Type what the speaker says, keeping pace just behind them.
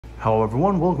Hello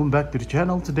everyone, welcome back to the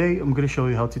channel. Today I'm going to show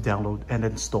you how to download and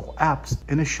install apps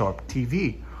in a Sharp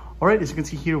TV. Alright, as you can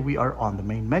see here, we are on the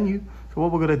main menu. So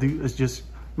what we're going to do is just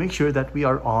make sure that we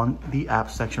are on the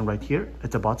app section right here at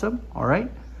the bottom.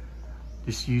 Alright,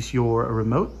 just use your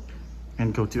remote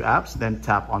and go to apps, then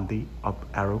tap on the up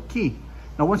arrow key.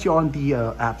 Now once you're on the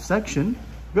app section,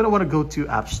 you're going to want to go to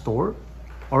App Store.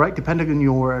 Alright, depending on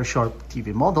your Sharp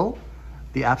TV model,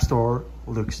 the App Store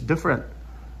looks different.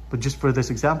 But just for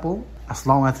this example, as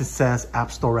long as it says App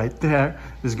Store right there,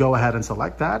 just go ahead and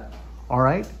select that, all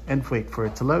right, and wait for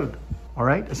it to load. All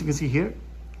right, as you can see here,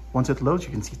 once it loads, you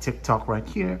can see TikTok right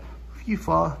here,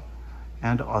 FIFA,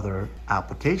 and other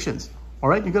applications. All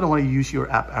right, you're gonna wanna use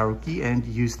your app arrow key and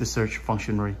use the search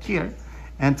function right here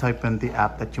and type in the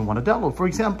app that you wanna download. For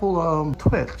example,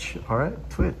 Twitch, all right,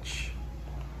 Twitch,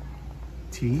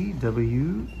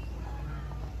 T-W-I,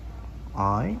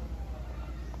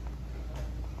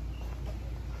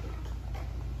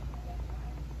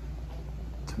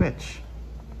 Twitch.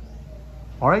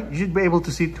 All right, you should be able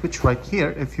to see Twitch right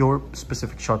here if your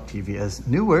specific Sharp TV is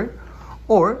newer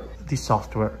or the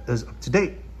software is up to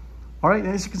date. All right,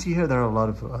 and as you can see here, there are a lot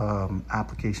of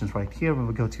applications right here. When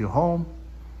we go to your home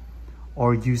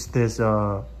or use this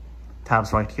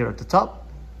tabs right here at the top.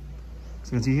 So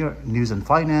you can see here, news and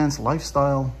finance,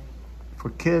 lifestyle, for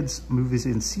kids, movies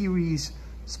and series,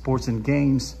 sports and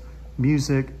games,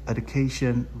 music,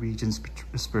 education, region,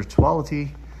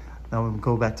 spirituality. Now we'll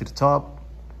go back to the top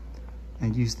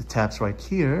and use the tabs right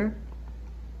here.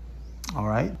 All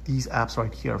right, these apps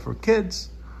right here are for kids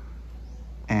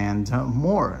and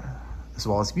more, as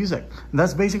well as music. And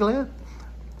that's basically it.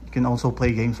 You can also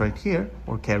play games right here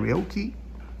or karaoke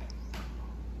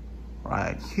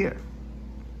right here.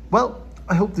 Well,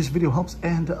 I hope this video helps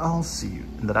and I'll see you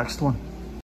in the next one.